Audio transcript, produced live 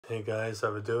Hey guys,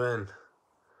 how we doing?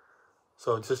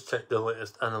 So I just checked the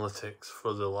latest analytics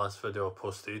for the last video I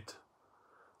posted.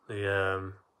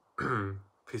 The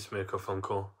Peacemaker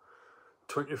Funko.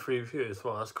 23 views,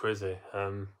 wow, that's crazy.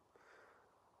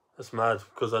 That's mad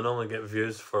because I normally get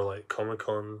views for like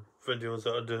Comic-Con videos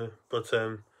that I do, but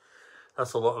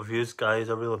that's a lot of views, guys.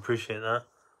 I really appreciate that.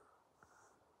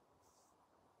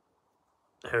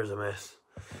 Here's a mess.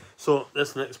 So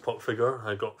this next pop figure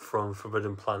I got from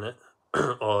Forbidden Planet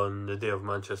on the day of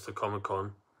Manchester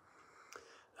Comic-Con.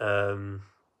 It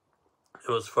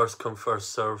was first come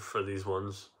first serve for these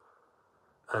ones,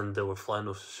 and they were flying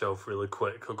off the shelf really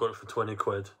quick. I got it for 20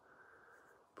 quid,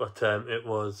 but it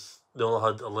was, they only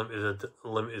had a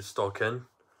limited stock in,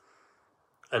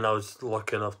 and I was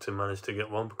lucky enough to manage to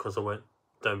get one because I went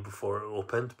down before it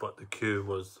opened, but the queue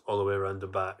was all the way around the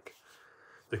back.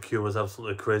 The queue was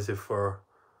absolutely crazy for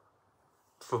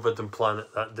Forbidden Planet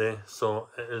that day, so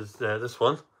it is this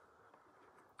one.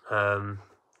 I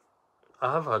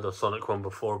have had a Sonic one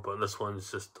before, but this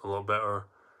one's just a lot better.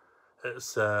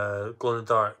 It's Glow in the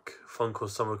Dark Funko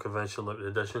Summer Convention Limited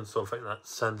Edition, so I think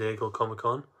that's San Diego Comic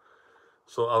Con.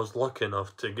 So I was lucky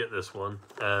enough to get this one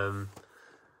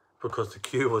because the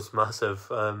queue was massive.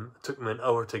 It took me an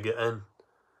hour to get in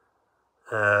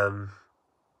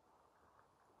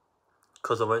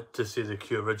because I went to see the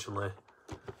queue originally,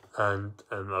 and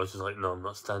I was just like, no, I'm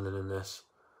not standing in this.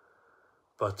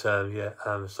 But yeah,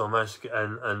 so I managed to get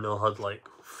in, and they had like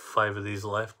 5 of these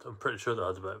left. I'm pretty sure they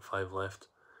had about 5 left.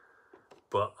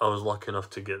 But I was lucky enough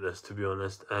to get this, to be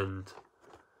honest, and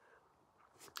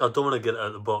I don't want to get it out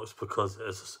of the box because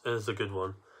it is a good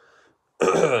one.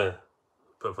 Bit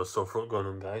of a sore throat going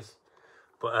on, guys.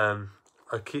 But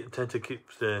I tend to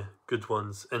keep the good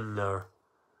ones in their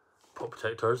pop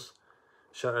protectors.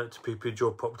 Shout out to PP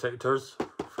Joe Pop Protectors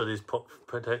for these pop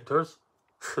protectors.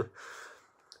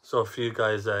 So if you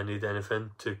guys need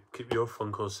anything to keep your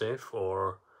Funko safe,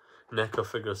 or NECA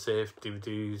figure safe,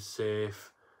 DVDs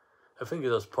safe, I think it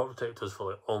does pop protectors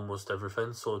for like almost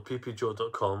everything. So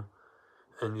ppjoe.com,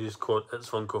 and use code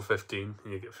Itsfunko15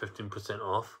 and you get 15%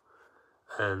 off.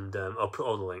 And I'll put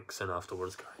all the links in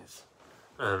afterwards, guys.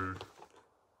 A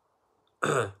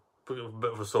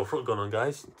bit of a sore throat going on,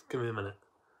 guys. Give me a minute.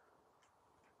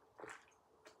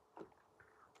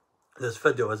 This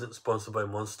video isn't sponsored by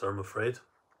Monster, I'm afraid,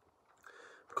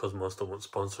 because Monster won't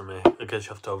sponsor me. I guess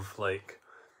you have to have like,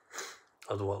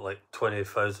 I don't want like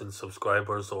 20,000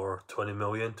 subscribers or 20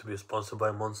 million to be sponsored by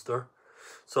Monster.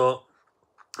 So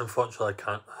unfortunately I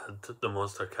can't add the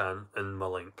Monster can in my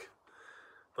link.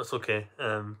 But it's okay.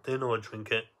 They know I drink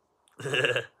it.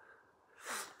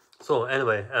 So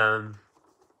anyway, I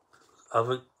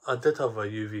did have a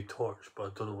UV torch, but I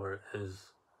don't know where it is.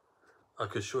 I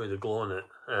could show you the glow on it.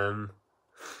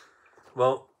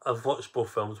 Well, I've watched both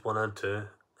films, 1 and 2.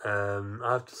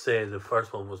 I have to say the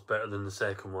first one was better than the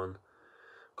second one,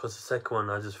 because the second one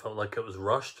I just felt like it was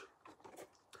rushed.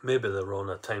 Maybe they're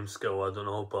on a time scale, I don't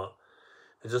know, but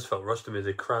it just felt rushed to me.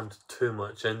 They crammed too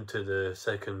much into the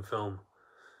second film.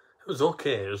 It was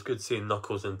okay, it was good seeing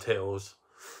Knuckles and Tails.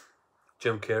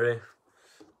 Jim Carrey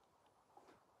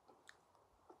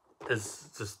is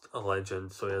just a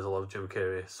legend, so yes, I love Jim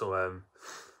Carrey. So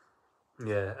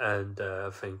yeah, and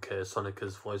I think Sonic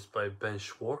is voiced by Ben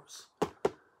Schwartz,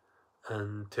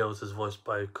 and Tails is voiced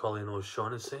by Colin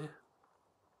O'Shaughnessy.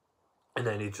 And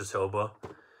then Idris Elba.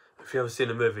 If you've ever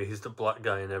seen a movie, he's the black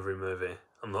guy in every movie.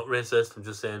 I'm not racist, I'm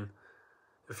just saying,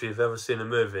 if you've ever seen a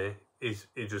movie,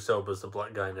 Idris Elba's the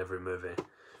black guy in every movie.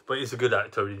 But he's a good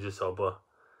actor, Idris Elba.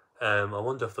 I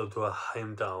wonder if they'll do a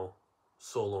Heimdall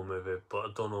solo movie, but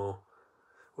I don't know.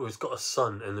 Well, he's got a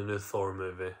son in the new Thor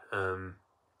movie.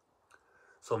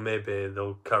 So maybe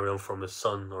they'll carry on from his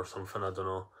son or something, I don't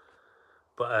know.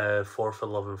 But Thor for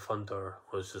Love and Thunder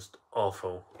was just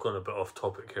awful. Going a bit off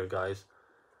topic here, guys.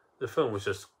 The film was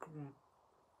just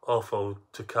awful.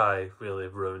 Takai really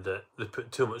ruined it. They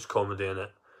put too much comedy in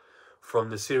it.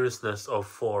 From the seriousness of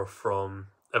Thor from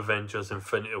Avengers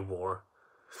Infinity War,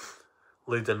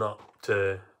 leading up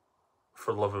to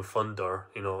For Love and Thunder,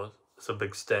 you know, it's a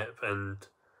big step, and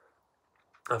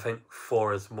I think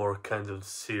Thor is more kind of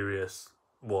serious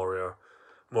warrior,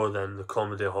 more than the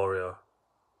comedy horror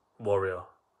warrior.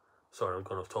 Sorry, I'm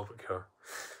going off topic here.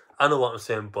 I know what I'm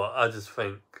saying, but I just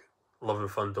think Love and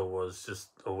Thunder was just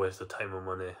a waste of time and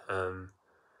money.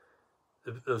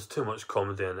 There was too much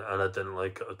comedy in it, and I didn't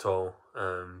like it at all.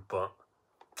 But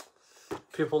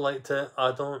people liked it.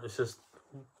 I don't. It's just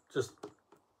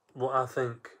what I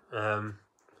think. I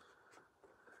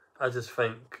just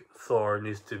think Thor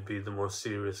needs to be the more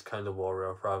serious kind of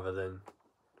warrior rather than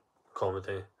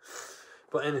comedy.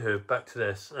 But anywho, back to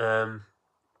this.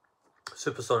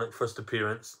 Supersonic first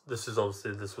appearance. This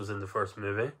was in the first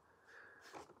movie,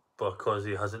 but because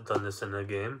he hasn't done this in a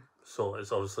game, so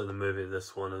it's obviously the movie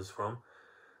this one is from.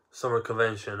 Summer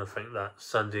Convention, I think that's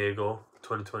San Diego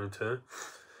 2022.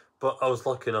 But I was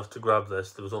lucky enough to grab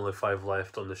this. There was only 5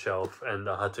 left on the shelf and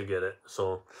I had to get it.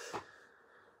 So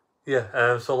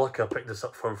yeah, so lucky I picked this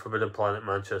up from Forbidden Planet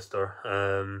Manchester.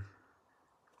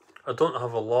 I don't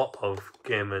have a lot of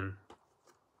gaming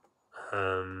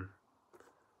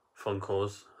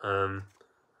Funkos. I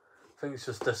think it's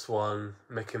just this one,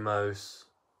 Mickey Mouse,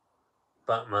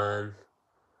 Batman.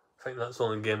 I think that's the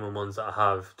only gaming ones that I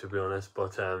have, to be honest.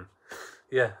 But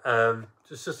yeah,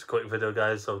 it's just a quick video,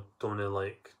 guys. I don't want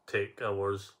to take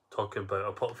hours talking about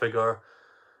a pop figure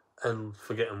and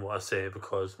forgetting what I say,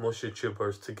 because most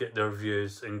YouTubers, to get their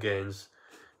views and gains,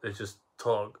 they just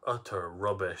talk utter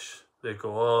rubbish. They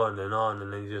go on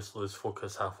and then you just lose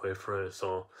focus halfway through.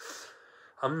 So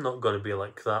I'm not going to be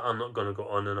like that. I'm not going to go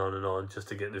on and on just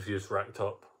to get the views racked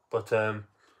up. But I'm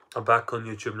back on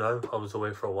YouTube now. I was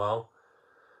away for a while.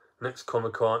 Next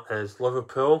Comic Con is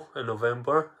Liverpool in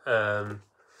November.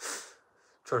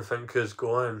 Trying to think who's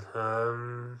going.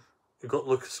 You got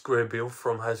Lucas Grabeel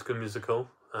from High School Musical.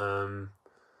 Don't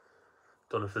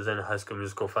know if there's any High School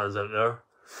Musical fans out there.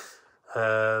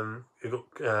 You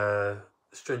got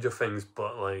Stranger Things,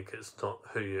 but it's not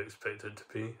who you expect it to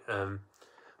be. The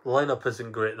lineup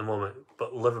isn't great at the moment,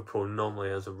 but Liverpool normally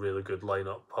has a really good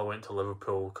lineup. I went to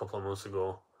Liverpool a couple of months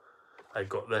ago. I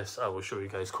got this. I will show you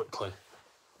guys quickly.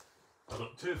 I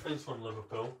got 2 things from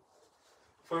Liverpool.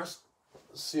 First,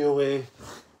 COA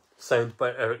signed by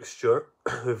Eric Stewart,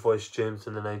 who voiced James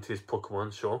in the 90s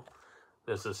Pokemon show.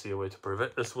 There's a COA to prove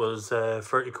it. This was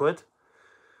 30 quid.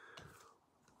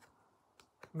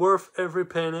 Worth every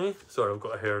penny. Sorry, I've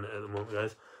got a hair in it at the moment,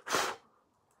 guys.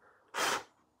 I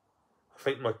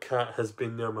think my cat has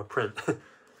been near my print.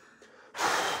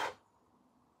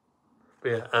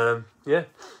 But yeah,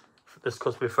 this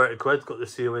cost me 30 quid. Got the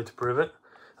COA to prove it.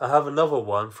 I have another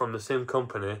one from the same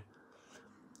company,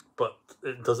 but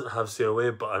it doesn't have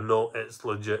COA, but I know it's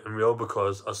legit and real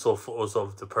because I saw photos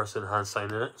of the person hand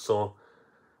signing it. So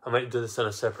I might do this in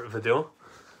a separate video.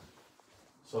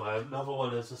 So another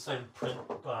one is a signed print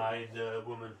by the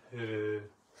woman who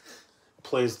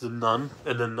plays the Nun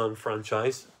in the Nun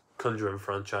franchise, Conjuring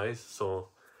franchise. So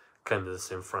kind of the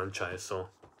same franchise. So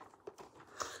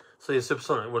yeah,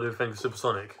 Supersonic. What do you think of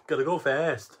Supersonic? Gotta go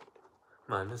fast.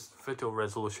 Man, this video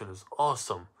resolution is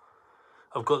awesome.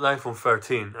 I've got the iPhone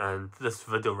 13 and this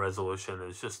video resolution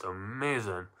is just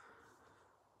amazing.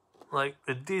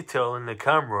 The detail in the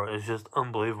camera is just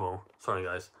unbelievable. Sorry,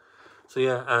 guys. So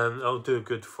yeah, I'll do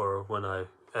good for when I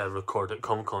record at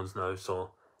Comic Cons now.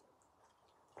 So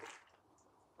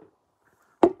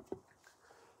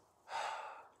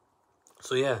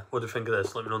yeah, what do you think of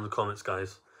this? Let me know in the comments,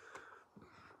 guys.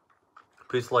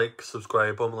 Please like,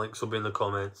 subscribe, all my links will be in the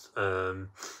comments. Everything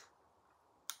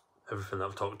that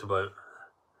I've talked about.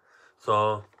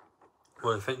 So,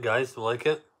 what do you think, guys? Do you like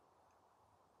it?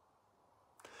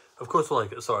 Of course I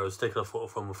like it. Sorry, I was taking a photo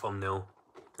from a thumbnail.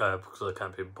 Because I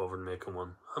can't be bothered making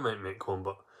one. I might make one,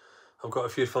 but I've got a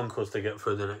few Funkos to get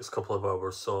through the next couple of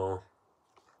hours. So,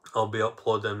 I'll be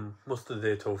uploading most of the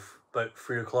day till about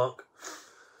 3 o'clock.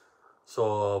 So,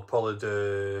 I'll probably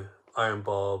do Iron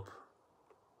Bob,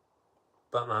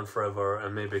 Batman Forever,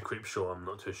 and maybe Creepshow. I'm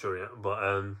not too sure yet, but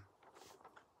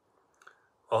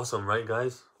awesome, right,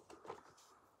 guys?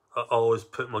 I always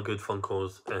put my good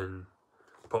Funkos in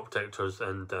pop protectors,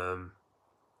 and I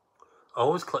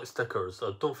always collect stickers.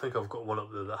 I don't think I've got one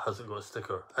up there that hasn't got a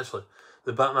sticker. Actually,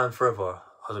 the Batman Forever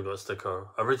hasn't got a sticker.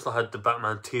 I originally had the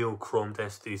Batman Teal chromed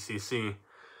SDCC,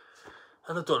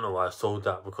 and I don't know why I sold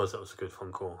that, because that was a good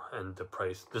Funko, and the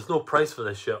price. There's no price for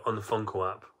this yet on the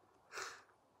Funko app.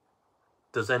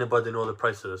 Does anybody know the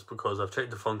price of this? Because I've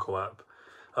checked the Funko app.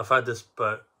 I've had this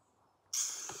about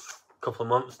a couple of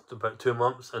months, about 2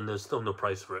 months, and there's still no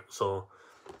price for it. So,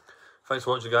 thanks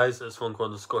for watching, guys. It's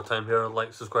Funko_time here.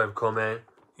 Like, subscribe, comment.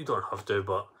 You don't have to,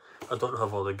 but I don't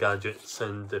have all the gadgets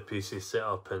and the PC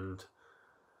setup and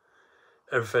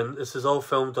everything. This is all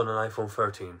filmed on an iPhone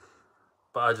 13.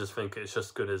 But I just think it's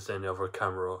just good as any other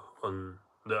camera on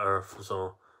the earth.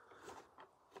 So,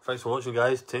 thanks for watching,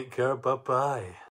 guys. Take care. Bye-bye.